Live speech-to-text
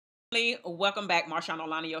Welcome back.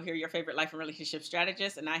 MarshaunO'Laniyan here, your favorite life and relationship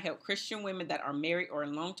strategist, and I help Christian women that are married or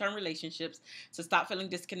in long-term relationships to stop feeling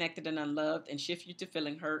disconnected and unloved and shift you to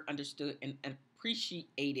feeling heard, understood, and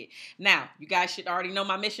appreciated. Now, you guys should already know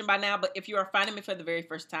my mission by now, but if you are finding me for the very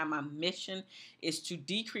first time, my mission is to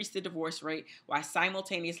decrease the divorce rate while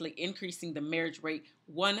simultaneously increasing the marriage rate,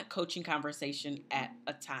 one coaching conversation at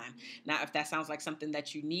a time. Now, if that sounds like something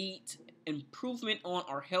that you need improvement on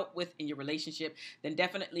or help with in your relationship, then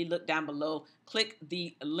definitely look down below. Click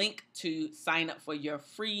the link to sign up for your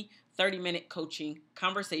free 30-minute coaching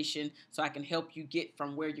conversation so I can help you get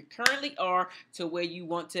from where you currently are to where you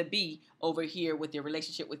want to be over here with your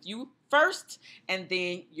relationship with you first and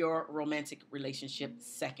then your romantic relationship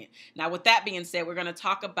second. Now, with that being said, we're going to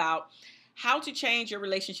talk about how to change your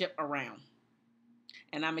relationship around.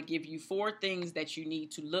 And I'm going to give you 4 things that you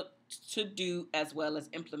need to look to do as well as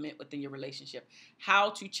implement within your relationship. How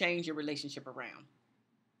to change your relationship around.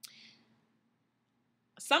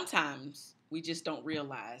 Sometimes we just don't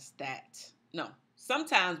realize that. No,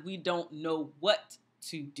 sometimes we don't know what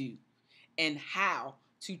to do and how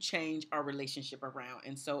to change our relationship around.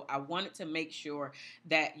 And so I wanted to make sure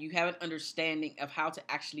that you have an understanding of how to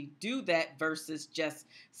actually do that versus just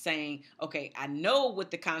saying, okay, I know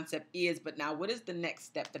what the concept is, but now what is the next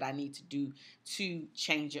step that I need to do to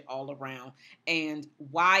change it all around, and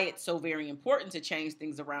why it's so very important to change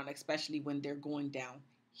things around, especially when they're going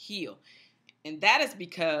downhill. And that is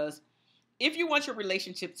because if you want your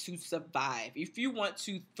relationship to survive, if you want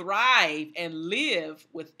to thrive and live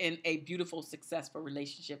within a beautiful, successful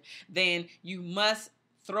relationship, then you must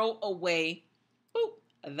throw away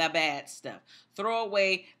the bad stuff. Throw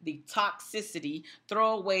away the toxicity.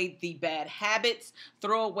 Throw away the bad habits.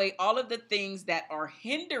 Throw away all of the things that are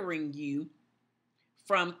hindering you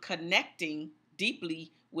from connecting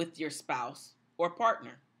deeply with your spouse or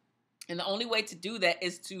partner. And the only way to do that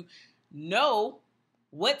is to know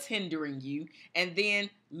what's hindering you, and then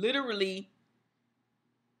literally,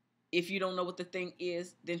 if you don't know what the thing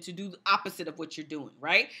is, then to do the opposite of what you're doing,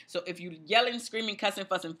 right? So if you're yelling, screaming, cussing,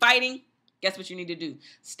 fussing, fighting, guess what you need to do?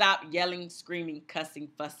 Stop yelling, screaming, cussing,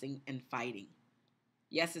 fussing, and fighting.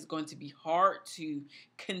 Yes, it's going to be hard to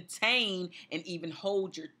contain and even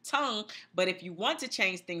hold your tongue, but if you want to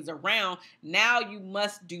change things around, now you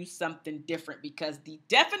must do something different, because the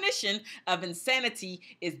definition of insanity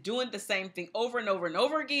is doing the same thing over and over and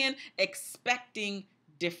over again, expecting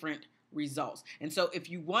different results. And so if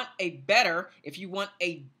you want a better, if you want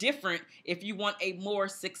a different, if you want a more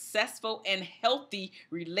successful and healthy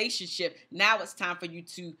relationship, now it's time for you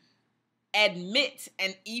to admit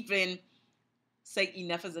and even say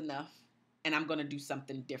enough is enough, and I'm going to do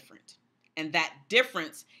something different. And that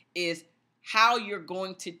difference is how you're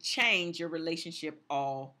going to change your relationship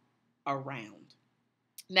all around.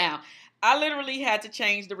 Now, I literally had to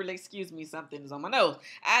change excuse me, something is on my nose.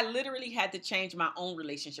 I literally had to change my own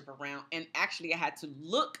relationship around, and actually I had to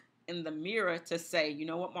look in the mirror to say, you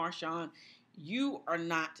know what, Marshaun, you are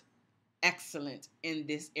not excellent in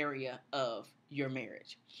this area of your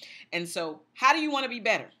marriage. And so how do you want to be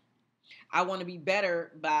better? I want to be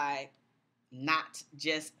better by not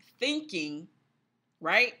just thinking,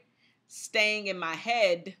 right? Staying in my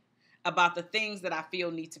head about the things that I feel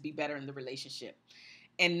need to be better in the relationship,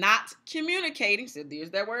 and not communicating. So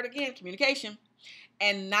there's that word again, communication,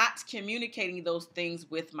 and not communicating those things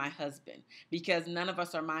with my husband, because none of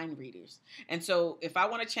us are mind readers. And so if I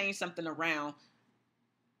want to change something around,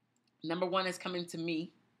 number one is coming to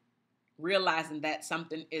me, realizing that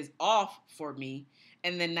something is off for me.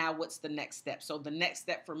 And then now what's the next step? So the next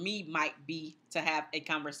step for me might be to have a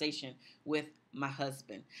conversation with my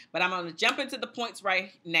husband. But I'm going to jump into the points right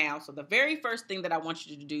now. So the very first thing that I want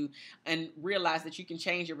you to do and realize that you can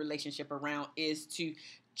change your relationship around is to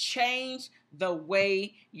change the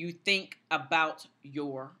way you think about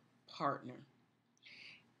your partner.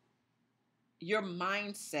 Your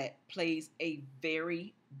mindset plays a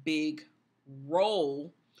very big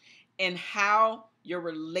role in how your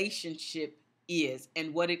relationship is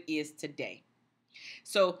and what it is today.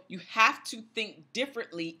 So you have to think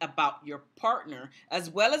differently about your partner as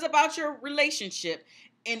well as about your relationship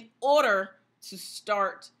in order to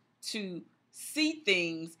start to see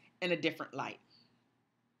things in a different light.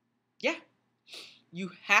 Yeah.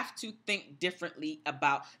 You have to think differently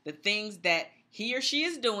about the things that he or she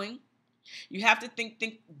is doing. You have to think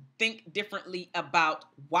differently about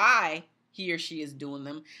why he or she is doing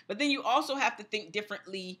them. But then you also have to think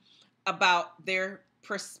differently about their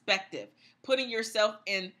perspective, putting yourself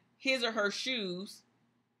in his or her shoes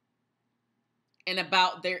and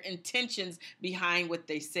about their intentions behind what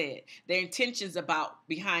they said, their intentions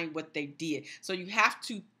behind what they did. So you have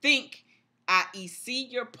to think i.e., see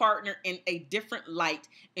your partner in a different light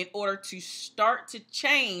in order to start to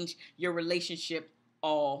change your relationship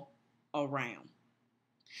all around.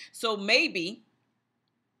 So maybe,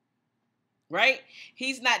 right,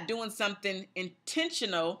 he's not doing something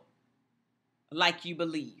intentional like you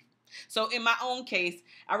believe. So in my own case,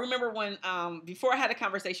 I remember when before I had a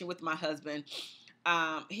conversation with my husband,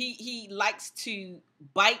 he likes to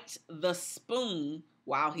bite the spoon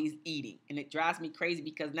while he's eating, and it drives me crazy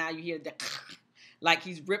because now you hear the like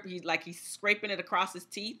he's scraping it across his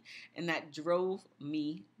teeth, and that drove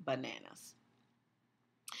me bananas.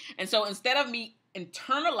 And so instead of me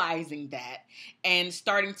internalizing that and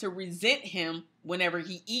starting to resent him whenever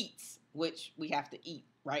he eats, which we have to eat,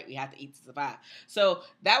 right? We have to eat to survive. So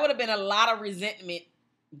that would have been a lot of resentment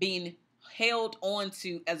being held on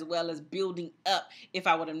to, as well as building up, if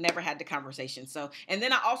I would have never had the conversation. So, and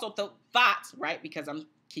then I also thought, right, because I'm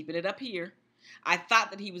keeping it up here, I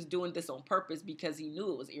thought that he was doing this on purpose because he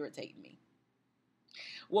knew it was irritating me.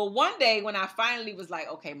 Well, one day when I finally was like,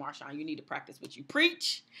 okay, Marshaun, you need to practice what you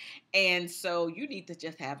preach. And so you need to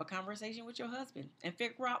just have a conversation with your husband and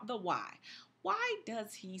figure out the why. Why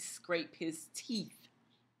does he scrape his teeth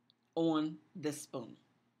on the spoon?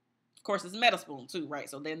 Of course, it's metal spoon too, right?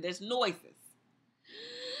 So then there's noises.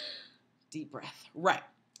 Deep breath. Right.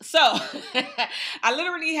 So I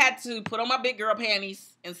literally had to put on my big girl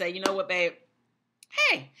panties and say, you know what, babe?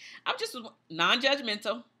 Hey, I'm just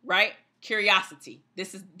non-judgmental, right? Curiosity.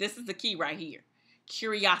 This is the key right here.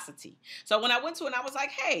 Curiosity. So when I went to it, and I was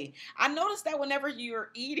like, hey, I noticed that whenever you're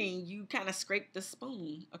eating, you kind of scrape the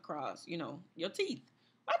spoon across, your teeth.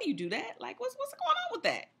 Why do you do that? Like, what's going on with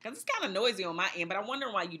that? Because it's kind of noisy on my end, but I'm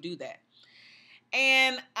wondering why you do that.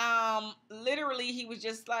 And literally, he was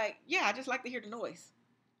just like, yeah, I just like to hear the noise.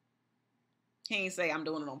 He ain't say I'm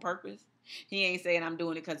doing it on purpose. He ain't saying I'm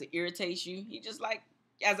doing it because it irritates you. He just like,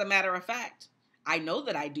 as a matter of fact, I know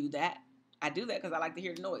that I do that. I do that because I like to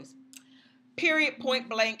hear the noise. Period, point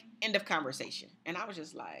blank, end of conversation. And I was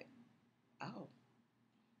just like, oh,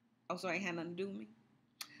 so it ain't had nothing to do with me?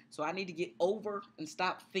 So I need to get over and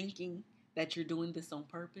stop thinking that you're doing this on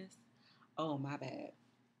purpose? Oh, my bad.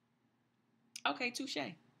 Okay, touche.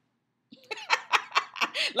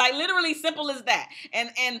 Like literally simple as that.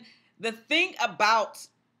 And the thing about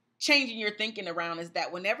changing your thinking around is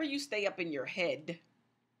that whenever you stay up in your head,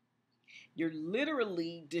 you're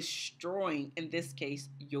literally destroying, in this case,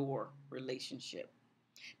 your relationship,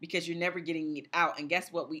 because you're never getting it out. And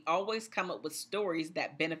guess what? We always come up with stories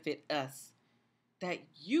that benefit us that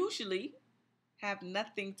usually have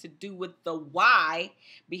nothing to do with the why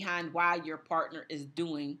behind why your partner is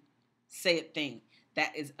doing said thing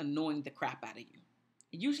that is annoying the crap out of you.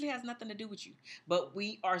 It usually has nothing to do with you. But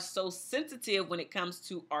we are so sensitive when it comes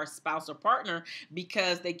to our spouse or partner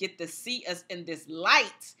because they get to see us in this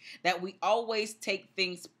light that we always take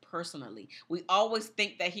things personally. We always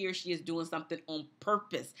think that he or she is doing something on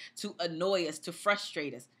purpose to annoy us, to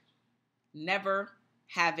frustrate us. Never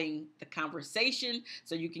having the conversation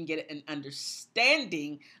so you can get an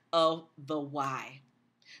understanding of the why.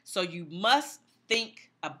 So you must think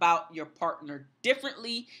about your partner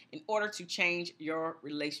differently in order to change your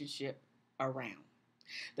relationship around.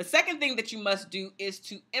 The second thing that you must do is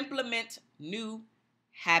to implement new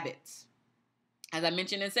habits. As I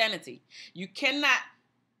mentioned, insanity. You cannot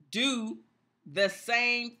do the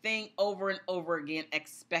same thing over and over again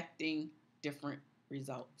expecting different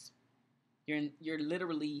results. You're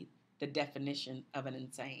literally the definition of an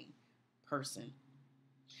insane person.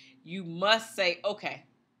 You must say, okay,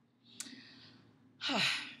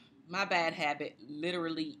 my bad habit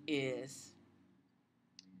literally is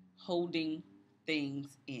holding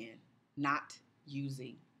things in, not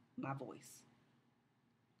using my voice.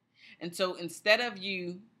 And so instead of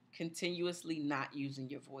you continuously not using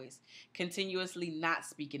your voice, continuously not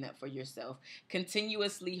speaking up for yourself,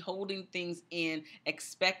 continuously holding things in,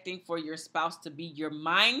 expecting for your spouse to be your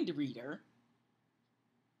mind reader,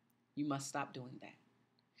 you must stop doing that.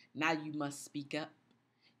 Now you must speak up.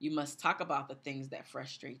 You must talk about the things that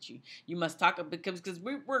frustrate you. You must talk because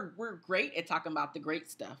we're great at talking about the great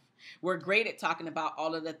stuff. We're great at talking about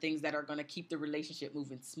all of the things that are going to keep the relationship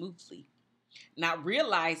moving smoothly. Not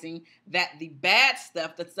realizing that the bad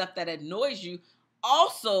stuff, the stuff that annoys you,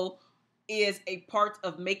 also is a part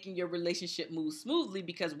of making your relationship move smoothly,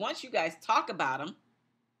 because once you guys talk about them,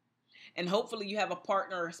 and hopefully you have a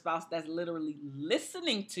partner or a spouse that's literally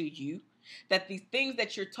listening to you, that these things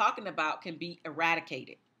that you're talking about can be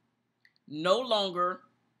eradicated. No longer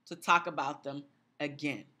to talk about them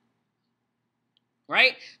again.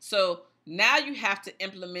 Right? So now you have to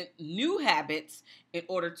implement new habits in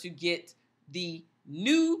order to get the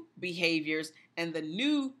new behaviors and the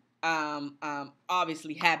new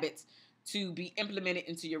obviously habits to be implemented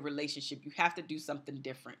into your relationship, you have to do something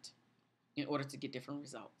different in order to get different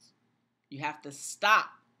results. You have to stop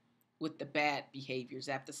with the bad behaviors.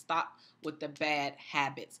 You have to stop with the bad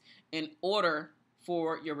habits in order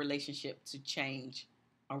for your relationship to change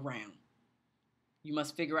around. You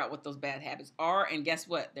must figure out what those bad habits are. And guess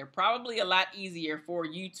what? They're probably a lot easier for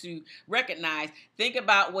you to recognize. Think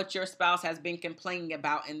about what your spouse has been complaining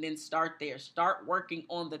about and then start there. Start working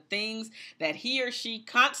on the things that he or she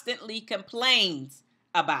constantly complains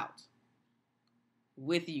about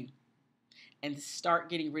with you. And start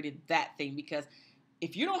getting rid of that thing, because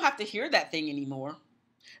if you don't have to hear that thing anymore,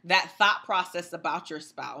 that thought process about your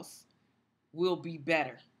spouse will be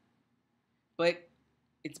better. But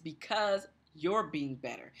it's because you're being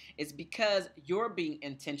better. It's because you're being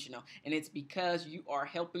intentional. And it's because you are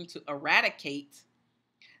helping to eradicate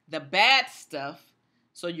the bad stuff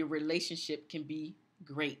so your relationship can be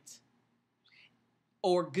great.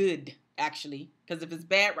 Or good, actually. Because if it's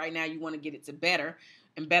bad right now, you want to get it to better.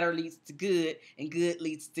 And better leads to good. And good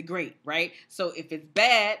leads to great, right? So if it's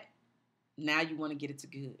bad, now you want to get it to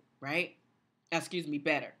good, right? Excuse me,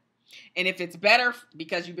 better. And if it's better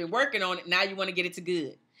because you've been working on it, now you want to get it to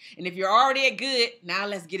good. And if you're already at good, now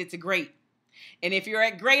let's get it to great. And if you're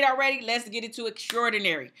at great already, let's get it to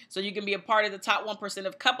extraordinary. So you can be a part of the top 1%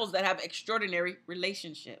 of couples that have extraordinary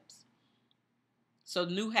relationships. So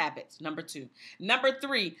new habits, number 2. Number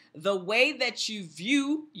 3, the way that you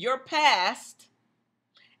view your past,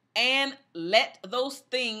 and let those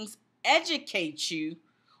things educate you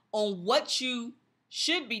on what you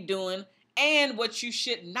should be doing and what you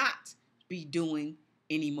should not be doing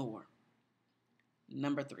anymore.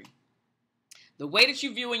 Number 3, the way that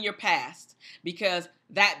you view in your past, because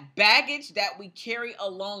that baggage that we carry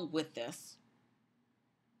along with us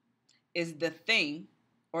is the thing,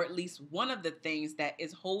 or at least one of the things that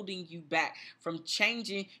is holding you back from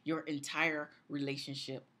changing your entire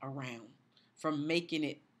relationship around, from making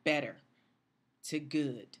it better to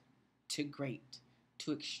good, to great,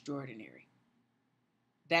 to extraordinary.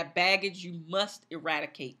 That baggage, you must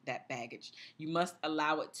eradicate that baggage. You must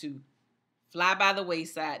allow it to fly by the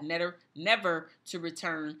wayside, never to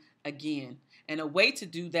return again. And a way to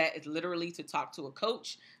do that is literally to talk to a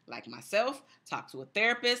coach like myself, talk to a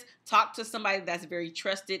therapist, talk to somebody that's very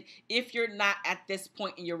trusted. If you're not at this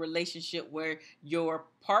point in your relationship where your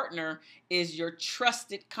partner is your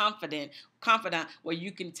trusted confidant, where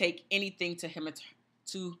you can take anything to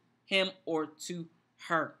him or to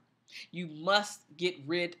her. You must get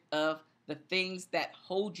rid of the things that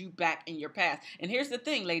hold you back in your past. And here's the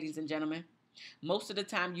thing, ladies and gentlemen. Most of the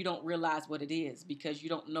time you don't realize what it is because you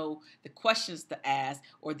don't know the questions to ask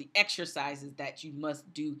or the exercises that you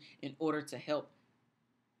must do in order to help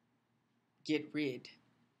get rid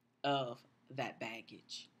of that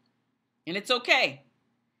baggage. And it's okay.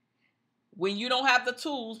 When you don't have the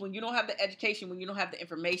tools, when you don't have the education, when you don't have the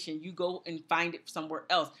information, you go and find it somewhere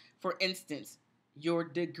else. For instance, your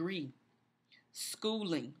degree.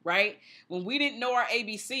 Schooling, right? When we didn't know our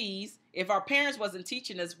ABCs, if our parents wasn't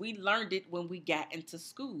teaching us, we learned it when we got into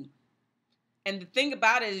school. And the thing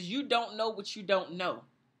about it is you don't know what you don't know,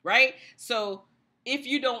 right? So if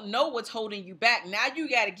you don't know what's holding you back, now you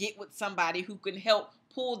got to get with somebody who can help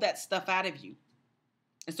pull that stuff out of you.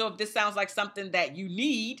 And so if this sounds like something that you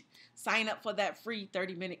need, sign up for that free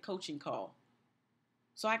 30-minute coaching call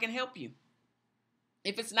so I can help you.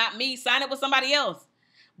 If it's not me, sign up with somebody else.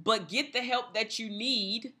 But get the help that you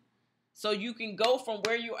need so you can go from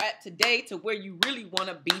where you're at today to where you really want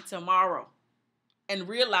to be tomorrow. And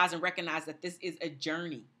realize and recognize that this is a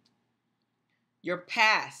journey. Your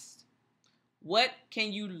past. What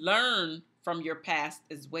can you learn from your past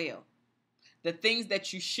as well? The things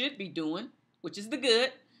that you should be doing, which is the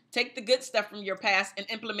good. Take the good stuff from your past and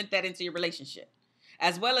implement that into your relationship.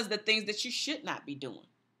 As well as the things that you should not be doing.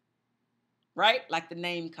 Right? Like the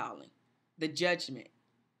name calling, the judgment,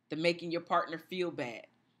 the making your partner feel bad,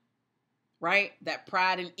 right? That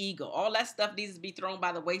pride and ego, all that stuff needs to be thrown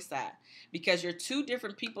by the wayside because you're two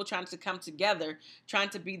different people trying to come together, trying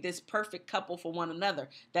to be this perfect couple for one another.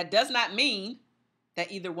 That does not mean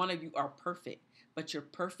that either one of you are perfect, but you're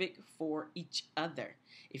perfect for each other.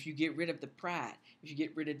 If you get rid of the pride, if you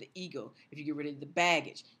get rid of the ego, if you get rid of the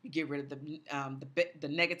baggage, you get rid of the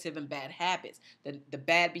negative and bad habits, the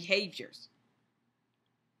bad behaviors.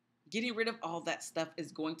 Getting rid of all that stuff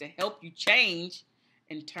is going to help you change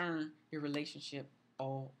and turn your relationship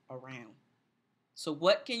all around. So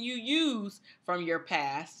what can you use from your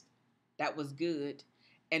past that was good?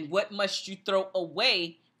 And what must you throw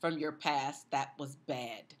away from your past that was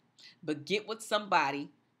bad? But get with somebody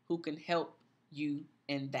who can help you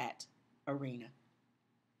in that arena.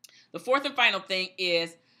 The fourth and final thing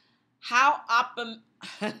is how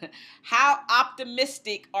how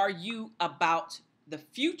optimistic are you about the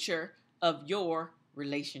future of your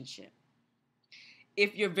relationship?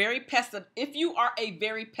 If you are a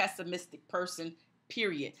very pessimistic person,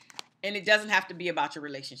 period, and it doesn't have to be about your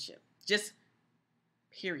relationship, just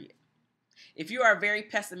period. If you are a very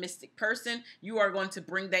pessimistic person, you are going to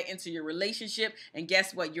bring that into your relationship, and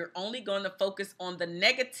guess what? You're only going to focus on the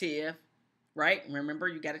negative, right? Remember,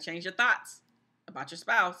 you got to change your thoughts about your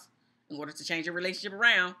spouse in order to change your relationship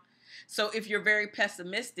around. So if you're very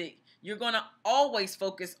pessimistic, you're going to always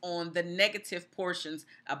focus on the negative portions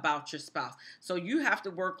about your spouse. So you have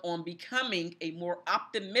to work on becoming a more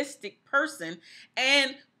optimistic person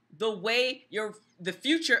and the way the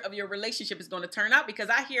future of your relationship is going to turn out, because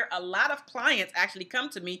I hear a lot of clients actually come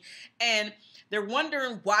to me and they're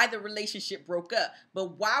wondering why the relationship broke up.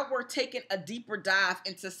 But while we're taking a deeper dive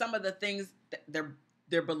into some of the things,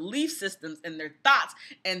 their belief systems and their thoughts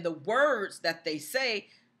and the words that they say,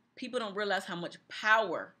 people don't realize how much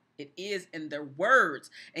power it is in their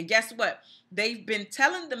words. And guess what? They've been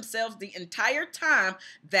telling themselves the entire time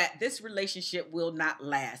that this relationship will not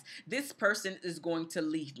last. This person is going to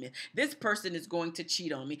leave me. This person is going to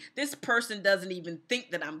cheat on me. This person doesn't even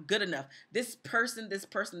think that I'm good enough. This person,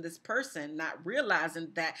 not realizing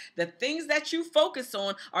that the things that you focus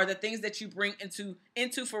on are the things that you bring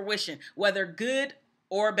into fruition, whether good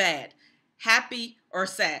or bad, happy or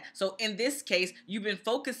sad. So in this case, you've been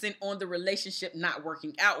focusing on the relationship not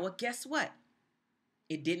working out. Well, guess what?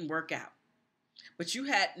 It didn't work out. But you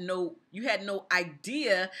had no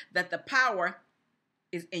idea that the power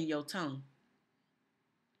is in your tongue.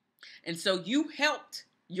 And so you helped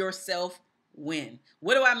yourself win.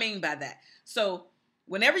 What do I mean by that? So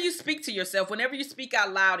whenever you speak to yourself, whenever you speak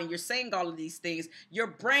out loud and you're saying all of these things, your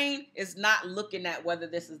brain is not looking at whether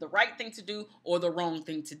this is the right thing to do or the wrong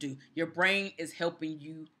thing to do. Your brain is helping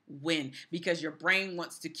you win because your brain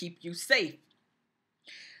wants to keep you safe.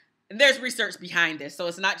 And there's research behind this, so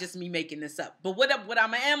it's not just me making this up. But what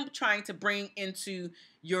I am trying to bring into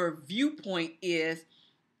your viewpoint is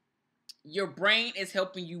your brain is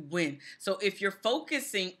helping you win. So if you're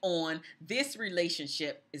focusing on this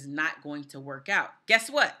relationship is not going to work out, guess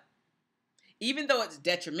what? Even though it's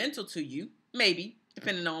detrimental to you, maybe,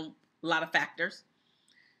 depending on a lot of factors,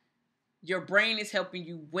 your brain is helping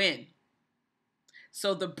you win.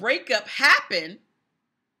 So the breakup happened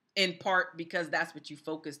in part because that's what you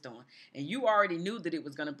focused on. And you already knew that it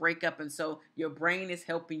was going to break up, and so your brain is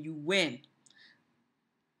helping you win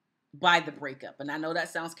by the breakup. And I know that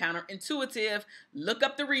sounds counterintuitive. Look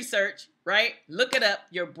up the research, right? Look it up.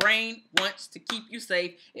 Your brain wants to keep you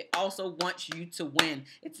safe. It also wants you to win.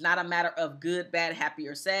 It's not a matter of good, bad, happy,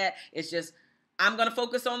 or sad. It's just, I'm going to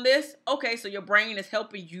focus on this. Okay, so your brain is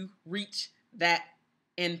helping you reach that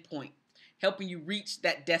end point, helping you reach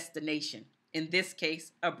that destination. In this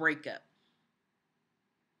case, a breakup.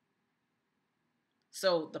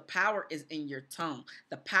 So the power is in your tongue.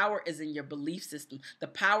 The power is in your belief system. The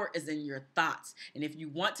power is in your thoughts. And if you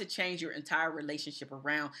want to change your entire relationship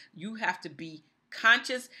around, you have to be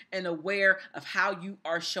conscious and aware of how you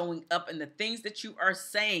are showing up and the things that you are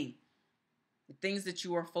saying, the things that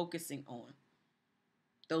you are focusing on.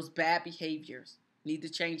 Those bad behaviors need to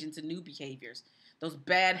change into new behaviors. Those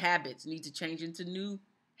bad habits need to change into new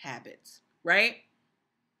habits, right?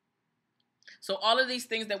 So all of these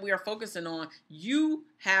things that we are focusing on, you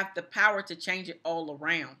have the power to change it all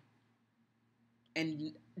around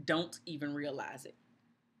and don't even realize it.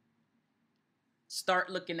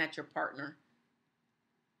 Start looking at your partner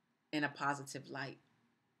in a positive light.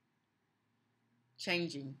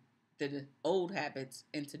 Changing the old habits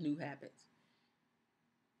into new habits.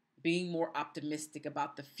 Being more optimistic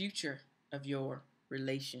about the future of your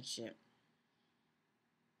relationship.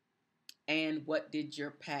 And what did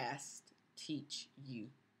your past teach you?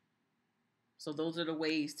 So those are the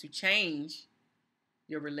ways to change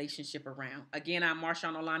your relationship around. Again, I'm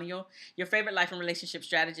MarshaunO'Laniyan, your favorite life and relationship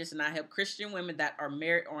strategist, and I help Christian women that are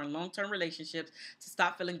married or in long-term relationships to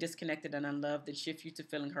stop feeling disconnected and unloved and shift you to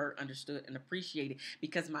feeling heard, understood, and appreciated.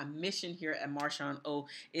 Because my mission here at MarshaunO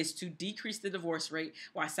is to decrease the divorce rate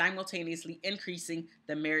while simultaneously increasing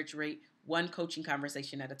the marriage rate, one coaching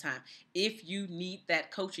conversation at a time. If you need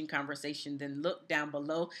that coaching conversation, then look down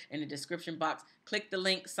below in the description box, click the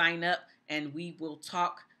link, sign up, and we will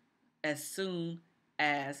talk as soon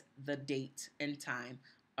as the date and time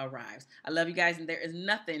arrives. I love you guys, and there is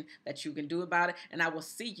nothing that you can do about it, and I will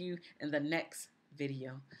see you in the next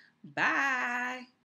video. Bye.